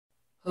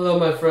Hello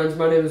my friends,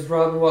 my name is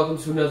Rob and welcome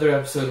to another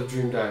episode of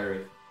Dream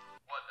Diary.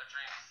 What a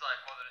dream is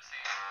like, more than a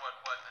scene. What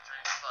a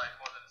dream is like,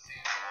 more than a scene.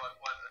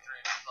 What a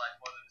dream is like,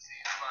 more than a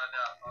scene. Find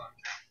out on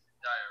Dream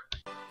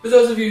Diary. For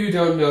those of you who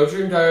don't know,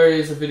 Dream Diary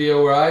is a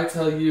video where I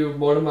tell you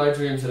one of my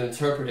dreams and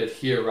interpret it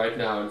here right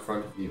now in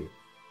front of you.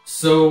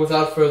 So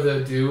without further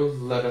ado,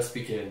 let us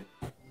begin.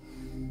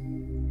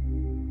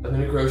 I'm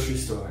in a grocery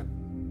store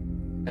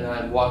and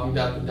I'm walking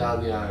up and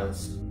down the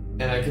aisles.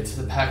 And I get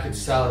to the packaged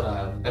salad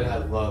aisle, and I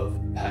love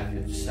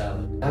packaged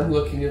salad. I'm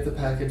looking at the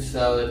packaged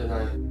salad, and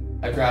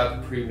I grab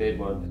a pre-made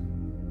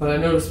one. But I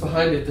notice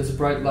behind it, there's a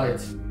bright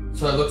light.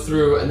 So I look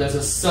through, and there's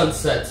a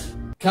sunset.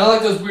 Kind of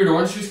like those weird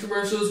orange juice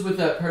commercials with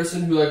that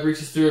person who like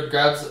reaches through and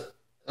grabs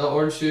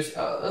orange juice.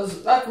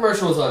 That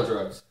commercial was on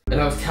drugs. And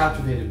I was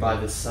captivated by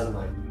this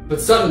sunlight. But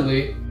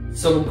suddenly,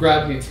 someone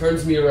grabbed me,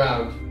 turns me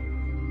around,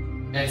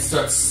 and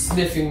starts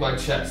sniffing my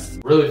chest.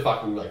 Really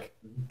fucking like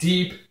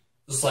deep,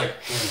 just like...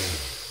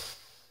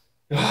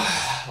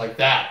 like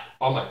that,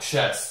 on my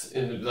chest,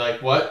 and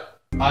like, what?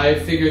 I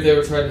figured they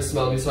were trying to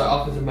smell me, so I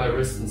offered them my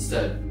wrist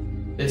instead.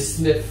 They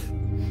sniff,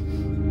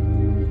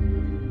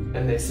 and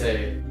they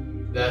say,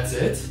 "That's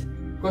it?"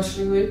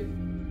 questioningly.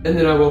 And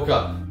then I woke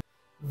up.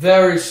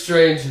 Very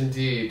strange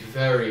indeed,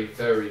 very,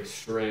 very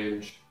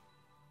strange.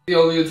 The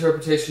only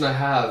interpretation I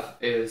have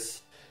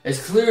is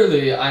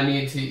clearly I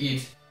need to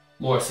eat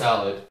more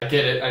salad. I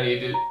get it, I need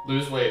to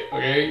lose weight,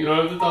 okay? You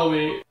don't have to tell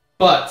me.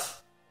 But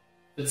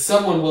that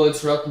someone will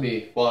interrupt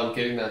me while I'm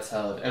getting that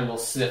salad and will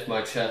sniff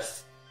my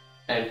chest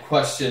and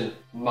question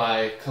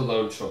my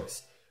cologne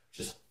choice.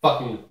 Which is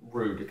fucking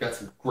rude. It got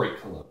some great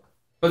cologne.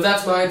 But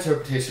that's my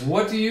interpretation.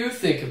 What do you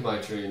think of my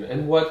dream?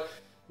 And what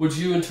would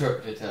you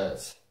interpret it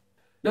as?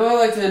 Now I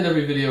like to end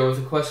every video with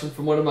a question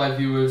from one of my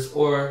viewers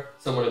or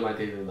someone in my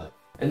daily life.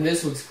 And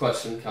this week's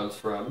question comes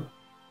from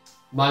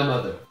my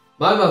mother.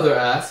 My mother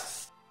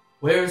asks,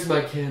 "Where is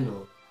my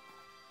candle?"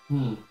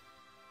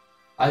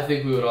 I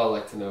think we would all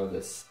like to know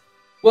this.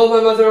 Well,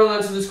 my mother will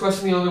answer this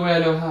question the only way I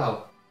know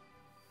how.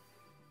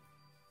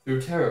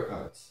 Through tarot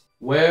cards.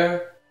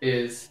 Where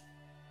is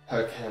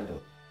her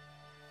candle?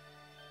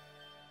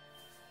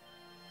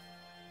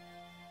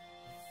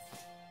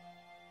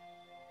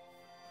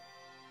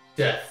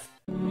 Death.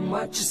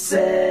 What you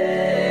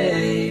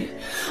say?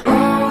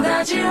 Oh,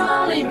 that you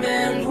only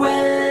meant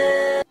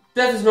when.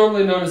 Death is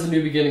normally known as a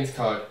new beginnings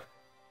card.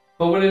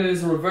 But when it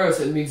is in reverse,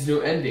 it means new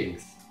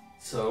endings.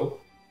 So,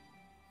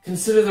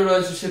 consider the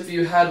relationship that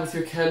you had with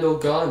your candle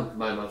gone,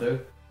 my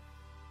mother.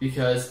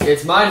 Because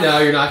it's mine now,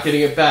 you're not getting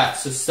it back,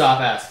 so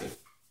stop asking.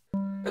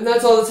 And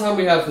that's all the time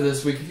we have for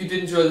this week. If you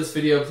did enjoy this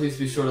video, please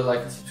be sure to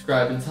like and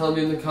subscribe and tell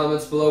me in the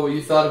comments below what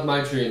you thought of my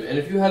dream. And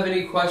if you have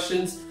any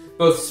questions,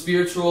 both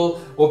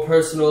spiritual or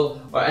personal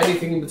or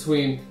anything in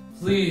between,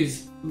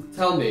 please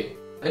tell me.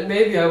 And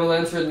maybe I will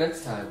answer it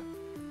next time.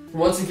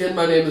 Once again,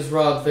 my name is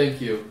Rob,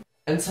 thank you.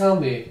 And tell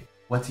me,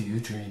 what do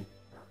you dream?